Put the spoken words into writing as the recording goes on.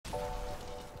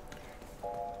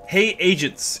Hey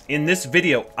agents, in this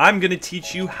video I'm going to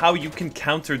teach you how you can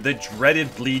counter the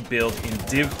dreaded bleed build in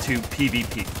Div 2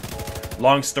 PvP.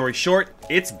 Long story short,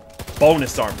 it's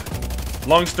bonus armor.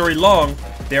 Long story long,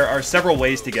 there are several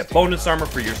ways to get bonus armor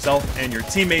for yourself and your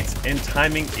teammates, and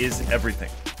timing is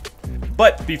everything.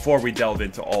 But before we delve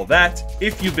into all that,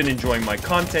 if you've been enjoying my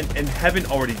content and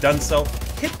haven't already done so,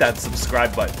 hit that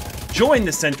subscribe button. Join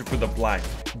the Center for the Blind.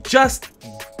 Just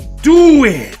do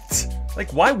it!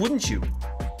 Like, why wouldn't you?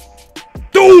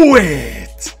 Do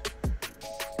it!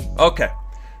 Okay,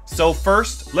 so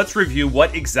first, let's review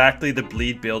what exactly the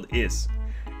bleed build is.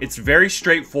 It's a very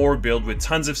straightforward build with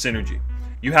tons of synergy.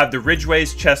 You have the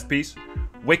Ridgeway's chest piece,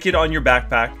 Wicked on your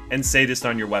backpack, and Sadist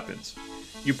on your weapons.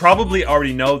 You probably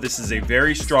already know this is a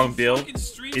very strong build.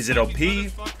 Is it OP?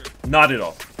 Not at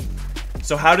all.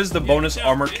 So how does the bonus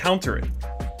armor counter it?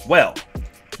 Well,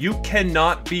 you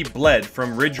cannot be bled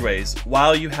from Ridgeway's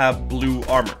while you have blue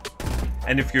armor.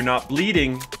 And if you're not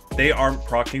bleeding, they aren't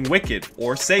proccing Wicked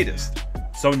or Sadist,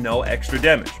 so no extra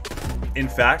damage. In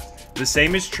fact, the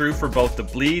same is true for both the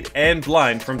bleed and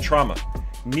blind from trauma.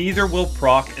 Neither will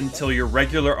proc until your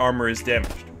regular armor is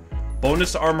damaged.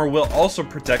 Bonus armor will also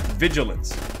protect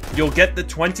vigilance. You'll get the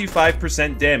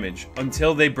 25% damage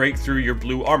until they break through your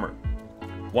blue armor.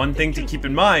 One thing to keep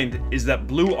in mind is that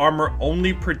blue armor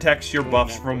only protects your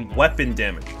buffs from weapon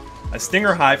damage. A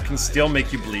Stinger Hive can still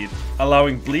make you bleed,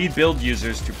 allowing bleed build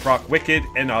users to proc Wicked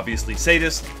and obviously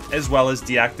Sadist, as well as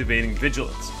deactivating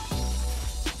Vigilance.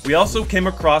 We also came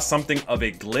across something of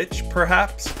a glitch,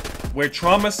 perhaps, where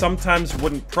trauma sometimes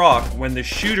wouldn't proc when the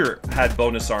shooter had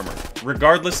bonus armor,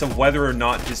 regardless of whether or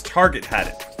not his target had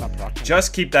it.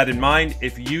 Just keep that in mind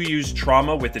if you use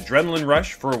trauma with Adrenaline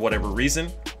Rush for whatever reason,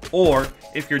 or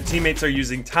if your teammates are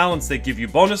using talents that give you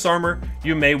bonus armor,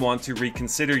 you may want to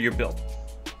reconsider your build.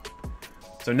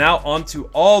 So now on to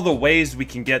all the ways we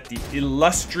can get the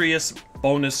illustrious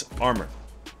bonus armor.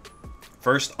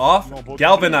 First off,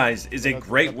 Galvanize is a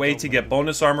great way to get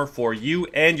bonus armor for you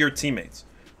and your teammates.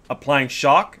 Applying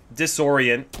Shock,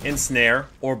 Disorient, Ensnare,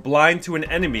 or Blind to an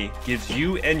enemy gives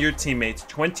you and your teammates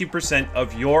 20%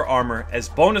 of your armor as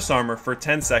bonus armor for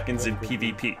 10 seconds in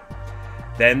PvP.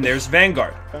 Then there's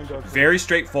Vanguard. Very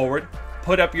straightforward.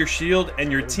 Put up your shield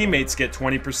and your teammates get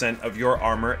 20% of your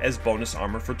armor as bonus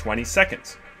armor for 20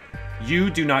 seconds. You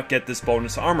do not get this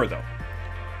bonus armor though.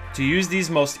 To use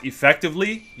these most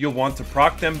effectively, you'll want to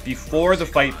proc them before the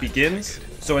fight begins,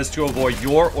 so as to avoid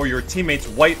your or your teammates'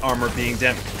 white armor being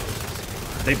damaged.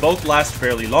 They both last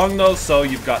fairly long though, so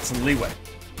you've got some leeway.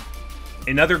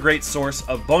 Another great source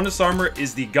of bonus armor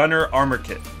is the Gunner Armor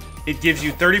Kit. It gives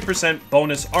you 30%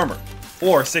 bonus armor,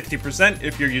 or 60%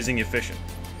 if you're using Efficient.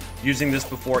 Using this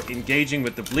before engaging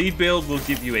with the bleed build will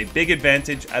give you a big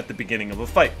advantage at the beginning of a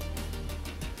fight.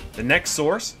 The next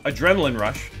source, Adrenaline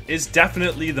Rush, is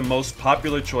definitely the most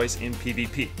popular choice in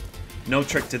PvP. No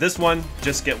trick to this one,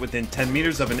 just get within 10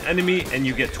 meters of an enemy and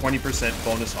you get 20%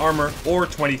 bonus armor, or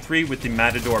 23 with the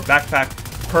Matador backpack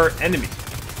per enemy.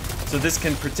 So this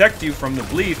can protect you from the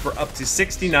bleed for up to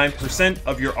 69%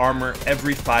 of your armor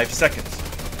every 5 seconds.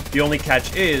 The only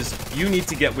catch is, you need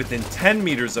to get within 10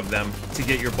 meters of them to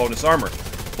get your bonus armor,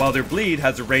 while their bleed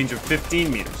has a range of 15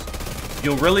 meters.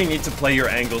 You'll really need to play your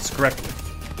angles correctly.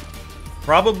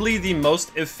 Probably the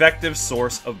most effective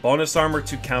source of bonus armor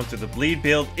to counter the bleed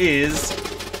build is,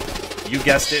 you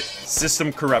guessed it,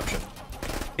 System Corruption.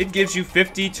 It gives you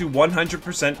 50 to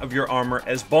 100% of your armor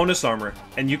as bonus armor,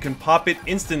 and you can pop it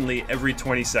instantly every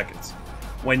 20 seconds.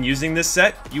 When using this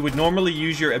set, you would normally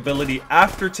use your ability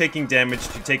after taking damage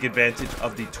to take advantage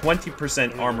of the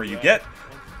 20% armor you get,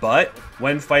 but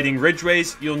when fighting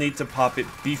Ridgeways, you'll need to pop it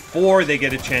before they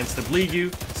get a chance to bleed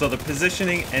you, so the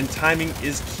positioning and timing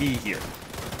is key here.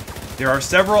 There are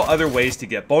several other ways to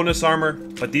get bonus armor,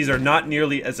 but these are not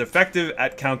nearly as effective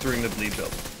at countering the bleed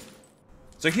build.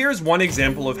 So here's one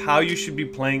example of how you should be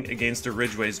playing against a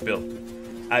Ridgeway's build.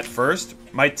 At first,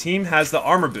 my team has the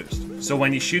armor boost, so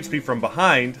when he shoots me from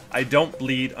behind, I don't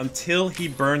bleed until he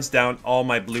burns down all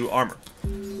my blue armor.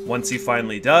 Once he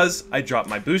finally does, I drop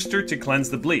my booster to cleanse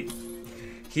the bleed.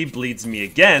 He bleeds me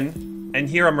again, and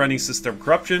here I'm running System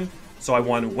Corruption, so I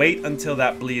want to wait until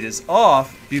that bleed is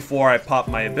off before I pop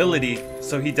my ability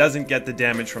so he doesn't get the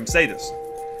damage from Sadist.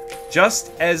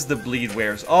 Just as the bleed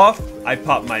wears off, I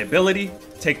pop my ability,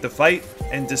 take the fight,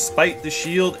 and despite the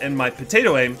shield and my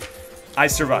potato aim, I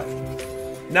survive.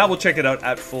 Now we'll check it out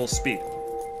at full speed.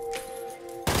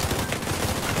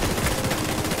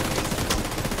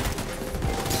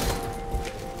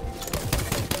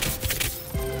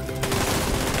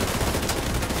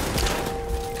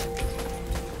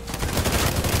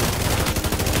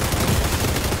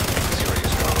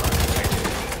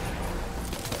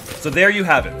 So there you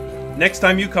have it. Next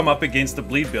time you come up against the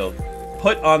bleed build,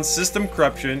 put on System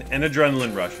Corruption and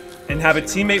Adrenaline Rush, and have a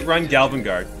teammate run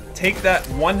Vanguard. Take that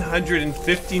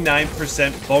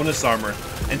 159% bonus armor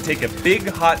and take a big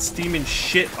hot steaming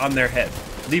shit on their head,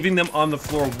 leaving them on the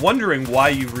floor wondering why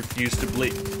you refuse to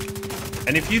bleed.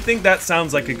 And if you think that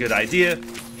sounds like a good idea,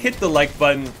 hit the like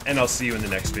button, and I'll see you in the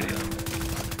next video.